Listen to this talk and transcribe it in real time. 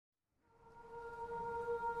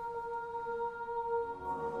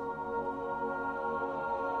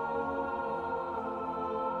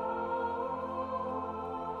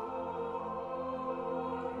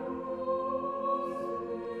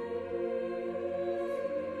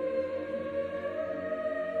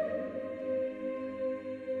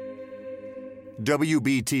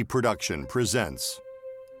WBT Production presents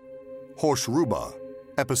Hoshruba,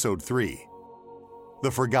 Episode 3, The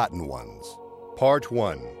Forgotten Ones, Part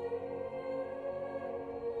 1.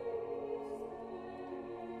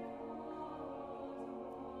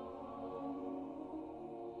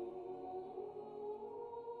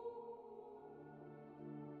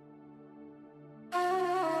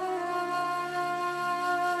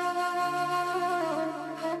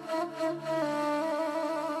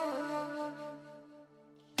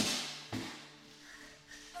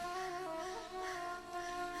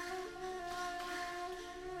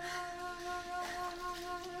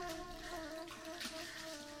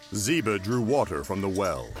 Ziba drew water from the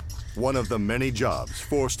well, one of the many jobs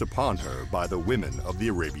forced upon her by the women of the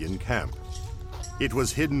Arabian camp. It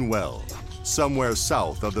was hidden well, somewhere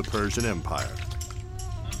south of the Persian Empire.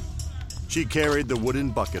 She carried the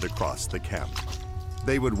wooden bucket across the camp.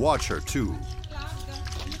 They would watch her too.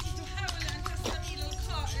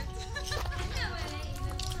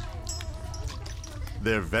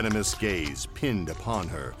 Their venomous gaze pinned upon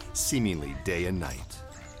her, seemingly day and night.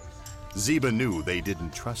 Ziba knew they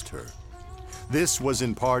didn't trust her. This was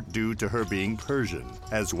in part due to her being Persian,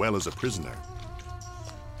 as well as a prisoner.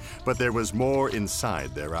 But there was more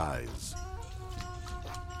inside their eyes.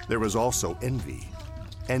 There was also envy.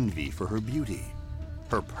 Envy for her beauty,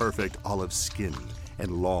 her perfect olive skin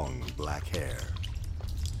and long black hair.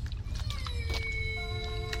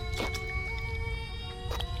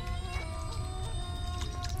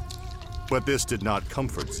 But this did not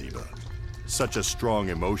comfort Ziba. Such a strong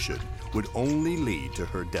emotion would only lead to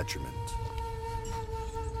her detriment.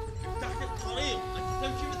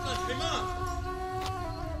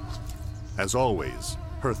 As always,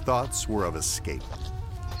 her thoughts were of escape.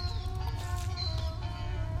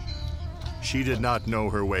 She did not know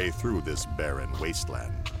her way through this barren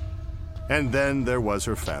wasteland. And then there was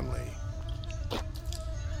her family.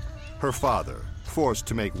 Her father, forced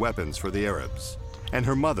to make weapons for the Arabs, and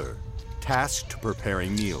her mother, tasked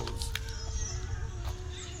preparing meals.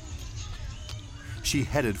 She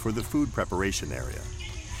headed for the food preparation area.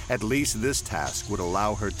 At least this task would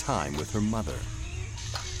allow her time with her mother.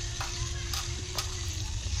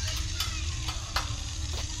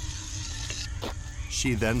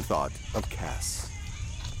 She then thought of Cass.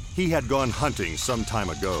 He had gone hunting some time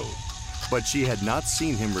ago, but she had not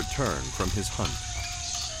seen him return from his hunt.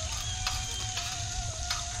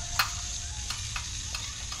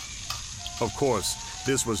 Of course,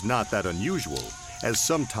 this was not that unusual, as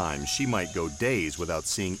sometimes she might go days without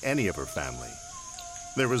seeing any of her family.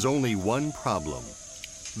 There was only one problem.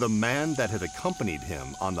 The man that had accompanied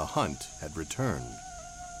him on the hunt had returned.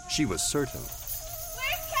 She was certain.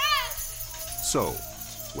 Where's Cass? So,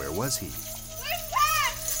 where was he? Where's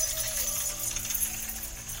Cass?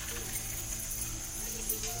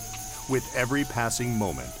 With every passing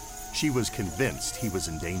moment, she was convinced he was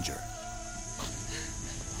in danger.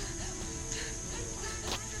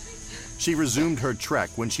 She resumed her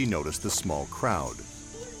trek when she noticed the small crowd.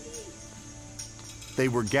 They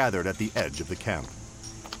were gathered at the edge of the camp.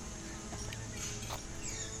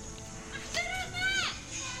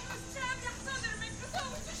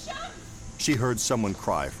 She heard someone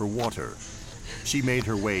cry for water. She made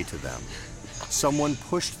her way to them. Someone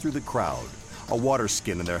pushed through the crowd, a water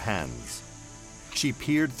skin in their hands. She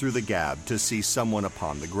peered through the gap to see someone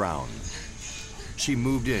upon the ground. She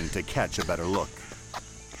moved in to catch a better look.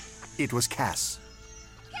 It was Cass.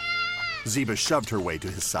 Cass! Ziba shoved her way to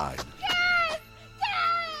his side. Cass!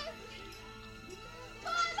 Cass!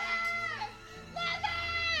 Mother!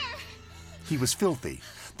 Mother! He was filthy,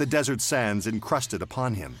 the desert sands encrusted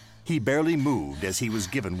upon him. He barely moved as he was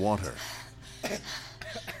given water.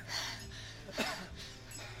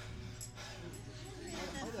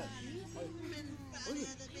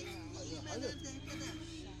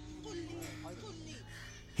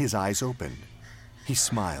 His eyes opened. He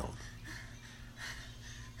smiled.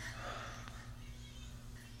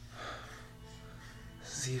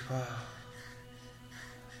 Ziba.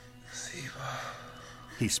 Ziba.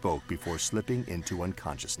 He spoke before slipping into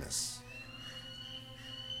unconsciousness.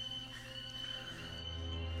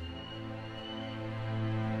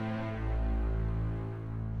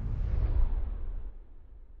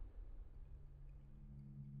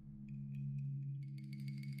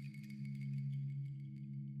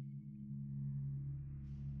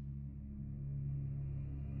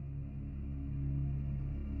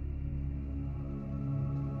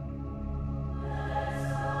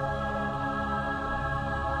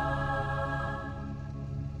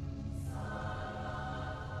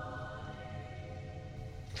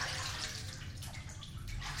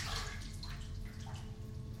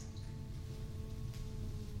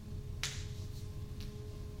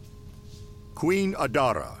 Queen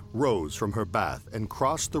Adara rose from her bath and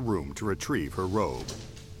crossed the room to retrieve her robe.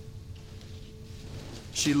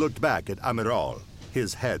 She looked back at Amiral,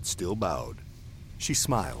 his head still bowed. She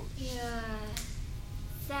smiled. You're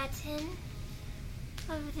certain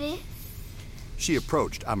of this? She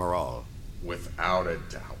approached Amiral. Without a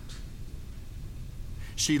doubt.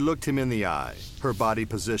 She looked him in the eye, her body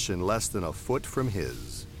position less than a foot from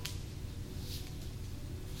his.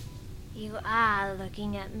 You are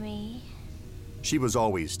looking at me. She was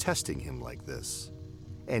always testing him like this,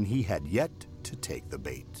 and he had yet to take the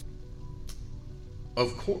bait.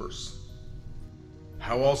 Of course.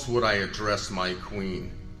 How else would I address my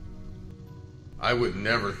queen? I would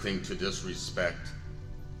never think to disrespect.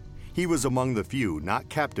 He was among the few not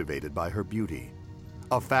captivated by her beauty,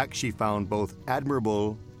 a fact she found both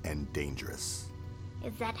admirable and dangerous.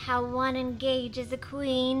 Is that how one engages a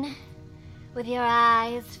queen? With your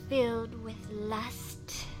eyes filled with lust?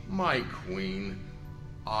 My queen,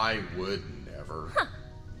 I would never. Huh.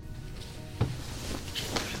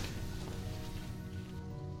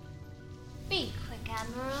 Be quick,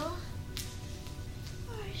 Admiral.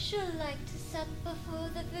 Or I should like to set before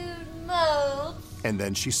the food molds. And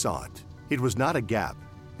then she saw it. It was not a gap,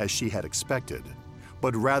 as she had expected,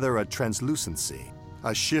 but rather a translucency,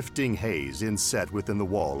 a shifting haze inset within the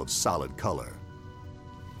wall of solid color.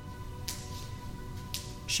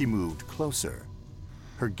 She moved closer,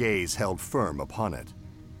 her gaze held firm upon it.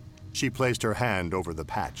 She placed her hand over the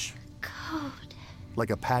patch, Cold.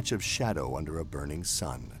 like a patch of shadow under a burning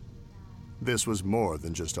sun. This was more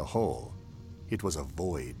than just a hole. It was a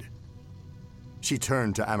void. She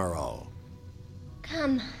turned to Amiral.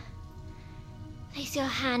 Come. Place your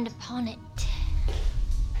hand upon it.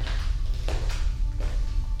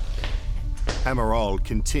 Amiral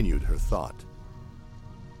continued her thought.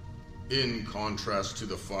 In contrast to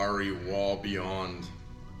the fiery wall beyond.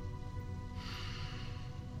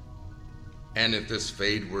 And if this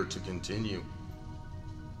fade were to continue,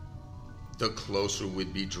 the closer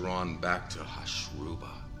we'd be drawn back to Hashruba.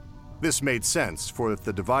 This made sense, for if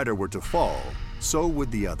the divider were to fall, so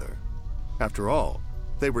would the other. After all,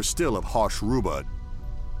 they were still of Hashruba.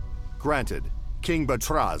 Granted, King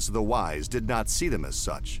Batraz the Wise did not see them as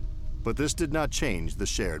such, but this did not change the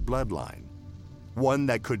shared bloodline, one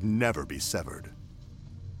that could never be severed.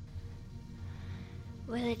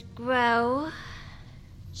 Will it grow?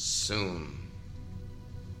 Soon.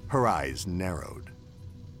 Her eyes narrowed.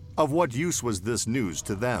 Of what use was this news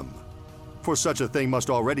to them? For such a thing must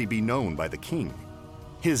already be known by the king.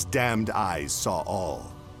 His damned eyes saw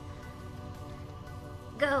all.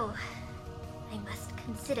 Go. I must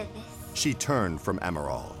consider this. She turned from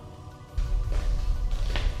Amiral.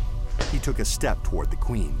 He took a step toward the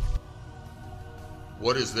queen.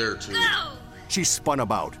 What is there to... Go! She spun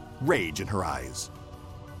about, rage in her eyes.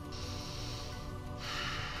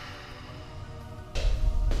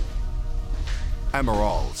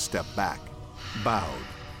 Amiral stepped back, bowed,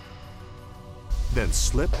 then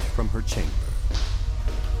slipped from her chamber.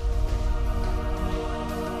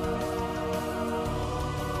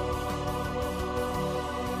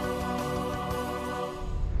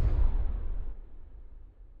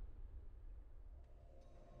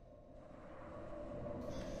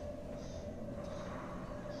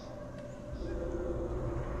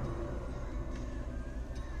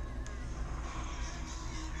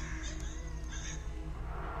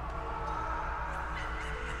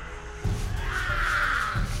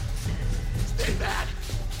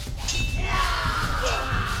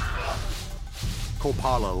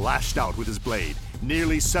 Kopala lashed out with his blade,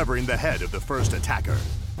 nearly severing the head of the first attacker.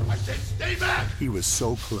 I said stay back! He was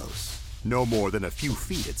so close. No more than a few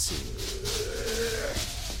feet, it seemed.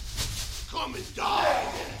 Come and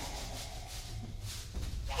die!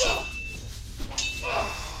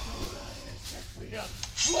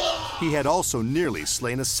 He had also nearly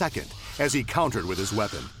slain a second as he countered with his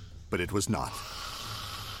weapon, but it was not.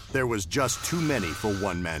 There was just too many for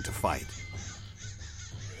one man to fight.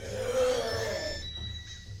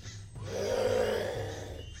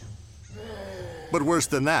 But worse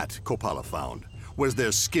than that, Kopala found, was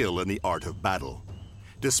their skill in the art of battle.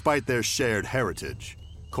 Despite their shared heritage,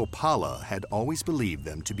 Kopala had always believed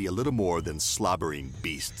them to be a little more than slobbering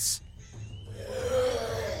beasts.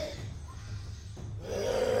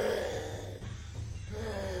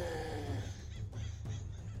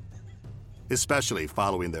 Especially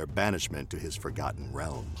following their banishment to his forgotten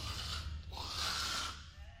realm.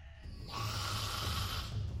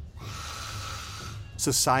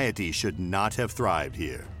 Society should not have thrived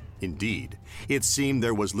here. Indeed, it seemed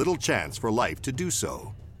there was little chance for life to do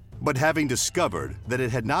so. But having discovered that it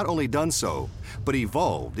had not only done so, but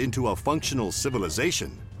evolved into a functional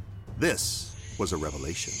civilization, this was a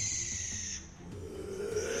revelation.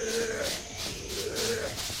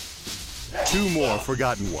 Two more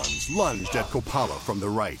Forgotten Ones lunged at Kopala from the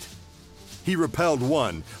right. He repelled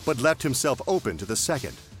one, but left himself open to the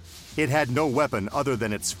second. It had no weapon other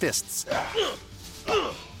than its fists.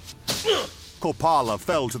 Kopala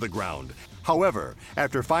fell to the ground. However,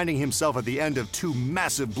 after finding himself at the end of two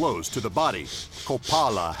massive blows to the body,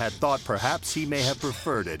 Kopala had thought perhaps he may have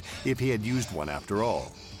preferred it if he had used one after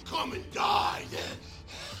all. Come and die, then.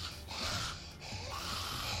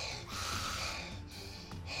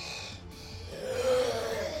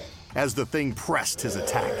 As the thing pressed his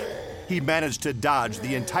attack, he managed to dodge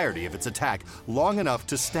the entirety of its attack long enough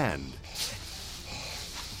to stand.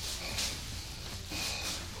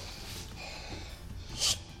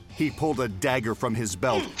 He pulled a dagger from his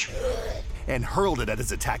belt and hurled it at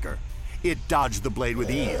his attacker. It dodged the blade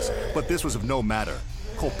with ease, but this was of no matter.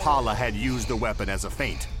 Kopala had used the weapon as a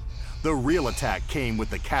feint. The real attack came with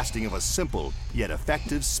the casting of a simple yet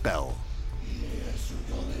effective spell.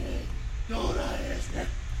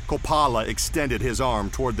 Kopala extended his arm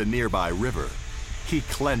toward the nearby river. He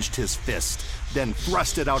clenched his fist, then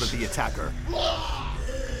thrust it out at the attacker.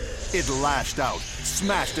 It lashed out,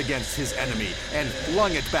 smashed against his enemy, and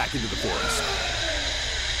flung it back into the forest.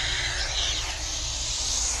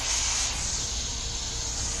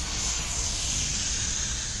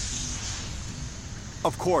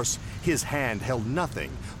 Of course, his hand held nothing,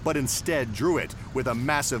 but instead drew it with a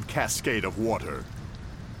massive cascade of water.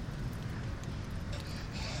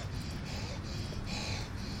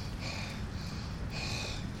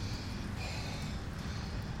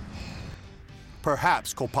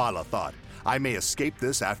 Perhaps, Kopala thought, I may escape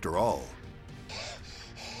this after all.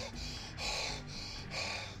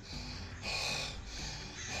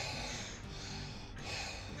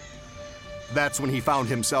 That's when he found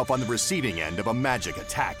himself on the receiving end of a magic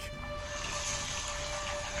attack.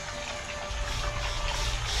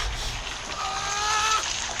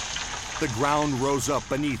 The ground rose up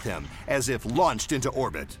beneath him as if launched into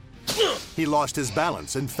orbit. He lost his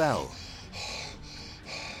balance and fell.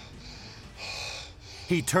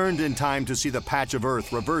 He turned in time to see the patch of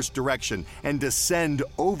earth reverse direction and descend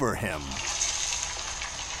over him.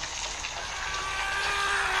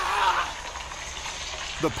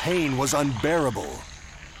 The pain was unbearable.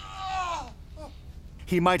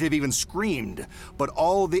 He might have even screamed, but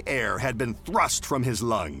all the air had been thrust from his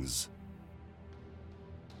lungs.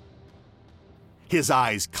 His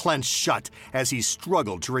eyes clenched shut as he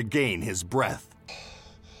struggled to regain his breath.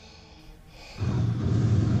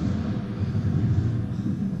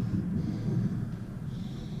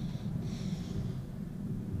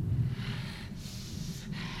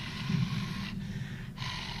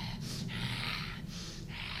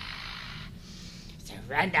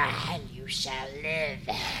 Surrender and you shall live.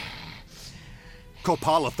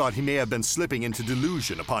 Kopala thought he may have been slipping into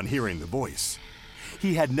delusion upon hearing the voice.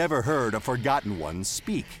 He had never heard a Forgotten One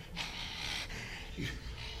speak.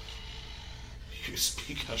 You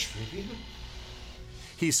speak Ashmanian?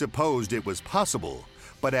 He supposed it was possible,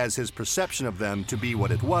 but as his perception of them to be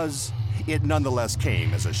what it was, it nonetheless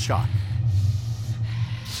came as a shock.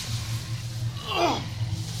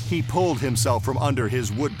 He pulled himself from under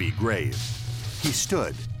his would-be grave. He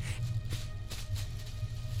stood.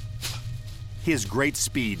 His great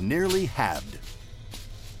speed nearly halved.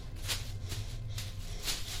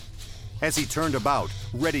 As he turned about,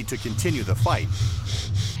 ready to continue the fight,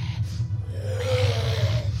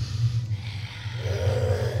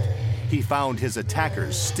 he found his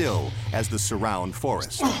attackers still as the surround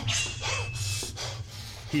forest.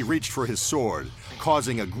 He reached for his sword,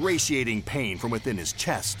 causing a excruciating pain from within his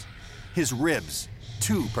chest. His ribs,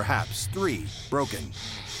 2, perhaps 3, broken.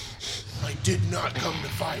 I did not come to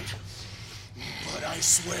fight, but I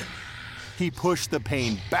swear. He pushed the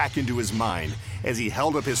pain back into his mind as he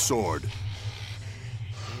held up his sword. You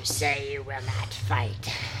say you will not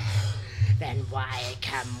fight. Then why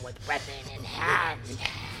come with weapon in hand?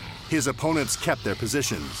 His opponents kept their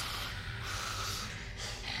positions.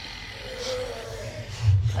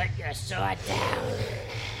 Put your sword down.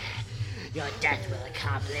 Your death will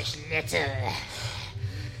accomplish little.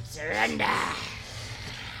 Surrender.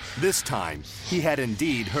 This time, he had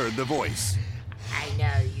indeed heard the voice. I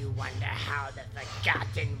know you wonder how the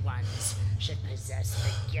Forgotten Ones should possess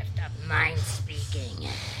the gift of mind-speaking.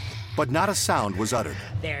 But not a sound was uttered.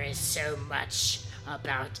 There is so much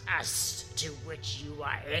about us to which you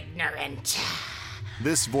are ignorant.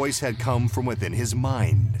 This voice had come from within his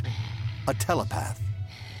mind. A telepath.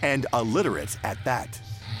 And illiterate at that.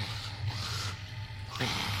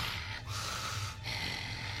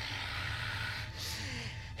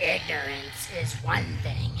 Ignorance is one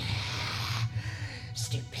thing.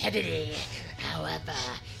 stupidity, however,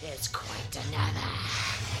 is quite another.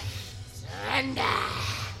 Surrender!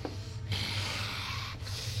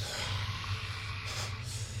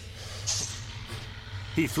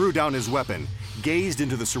 He threw down his weapon, gazed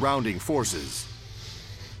into the surrounding forces.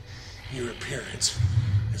 Your appearance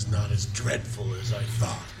is not as dreadful as I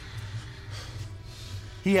thought.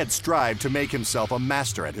 He had strived to make himself a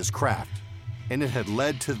master at his craft, and it had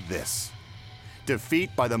led to this. Defeat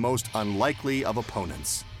by the most unlikely of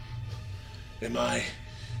opponents. Am I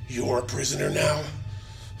your prisoner now?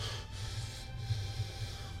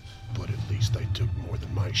 But at least I took more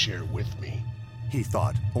than my share with me. He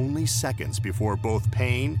thought, only seconds before both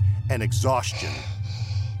pain and exhaustion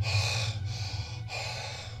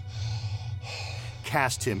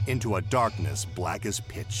cast him into a darkness black as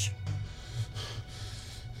pitch.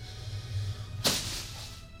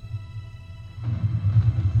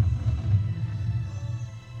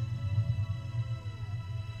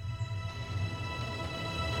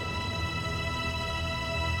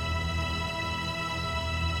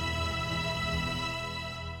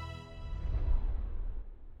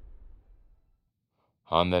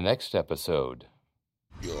 On the next episode.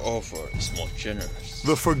 Your offer is more generous.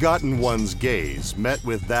 The Forgotten One's gaze met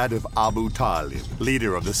with that of Abu Talib,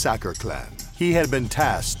 leader of the Sakr clan. He had been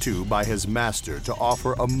tasked, too, by his master to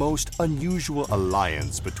offer a most unusual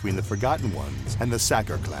alliance between the Forgotten Ones and the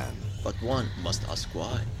Sakr clan. But one must ask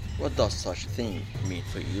why. What does such thing mean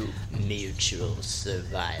for you? Mutual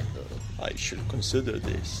survival. I should consider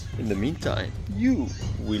this. In the meantime, you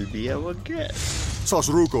will be our guest.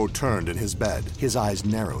 Sosruko turned in his bed, his eyes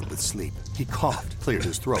narrowed with sleep. He coughed, cleared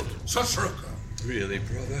his throat. Sosruko! Really,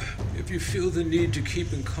 brother? If you feel the need to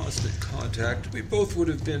keep in constant contact, we both would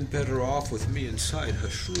have been better off with me inside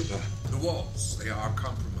Hoshruba. The walls, they are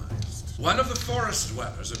compromised. One of the forest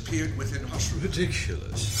dwellers appeared within Hoshruba.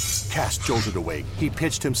 Ridiculous. Cass jolted awake. He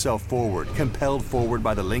pitched himself forward, compelled forward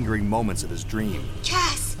by the lingering moments of his dream.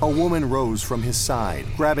 Cass! A woman rose from his side,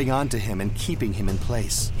 grabbing onto him and keeping him in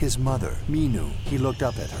place. His mother, Minu. He looked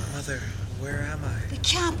up at her. Mother, where am I? The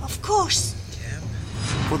camp, of course. Camp?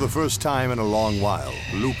 For the first time in a long while,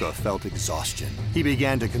 Luca felt exhaustion. He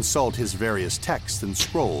began to consult his various texts and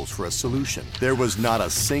scrolls for a solution. There was not a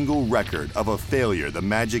single record of a failure the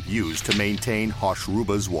magic used to maintain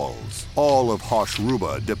Hoshruba's walls. All of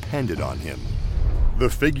Hoshruba depended on him. The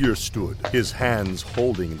figure stood, his hands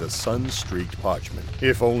holding the sun-streaked parchment.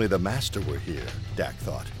 If only the master were here, Dak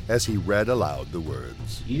thought, as he read aloud the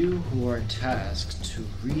words. You who are tasked to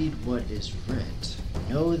read what is writ,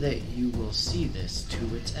 know that you will see this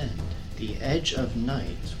to its end. The edge of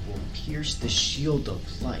night will pierce the shield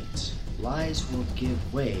of light. Lies will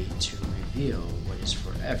give way to reveal what is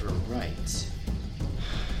forever right.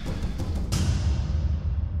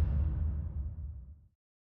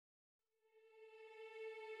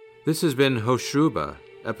 This has been Hoshruba,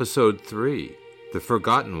 Episode 3, The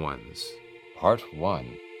Forgotten Ones. Part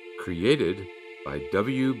 1. Created by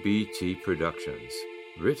WBT Productions.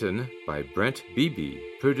 Written by Brent Beebe.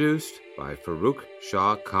 Produced by Farouk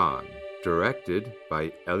Shah Khan. Directed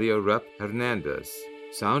by Elio Rep Hernandez.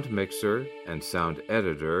 Sound mixer and sound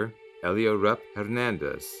editor, Elio Rep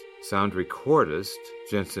Hernandez. Sound recordist,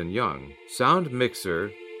 Jensen Young. Sound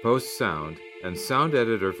mixer, post sound, and sound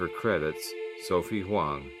editor for credits, Sophie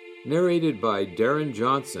Huang. Narrated by Darren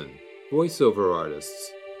Johnson. Voiceover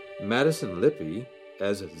artists, Madison Lippy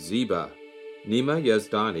as Ziba, Nima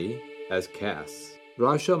Yazdani as Cass,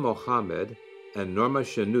 Rasha Mohammed and Norma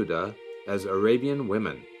Shanuda as Arabian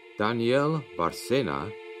women, Danielle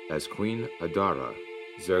Barsena as Queen Adara,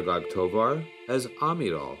 Zergog Tovar as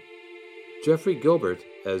Amiral, Jeffrey Gilbert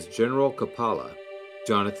as General Kapala,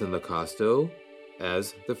 Jonathan Lacosto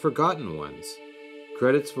as The Forgotten Ones.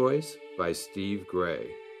 Credits voice by Steve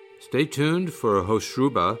Gray. Stay tuned for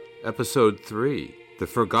Hoshruba, Episode 3, The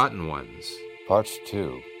Forgotten Ones. Part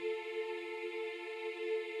 2.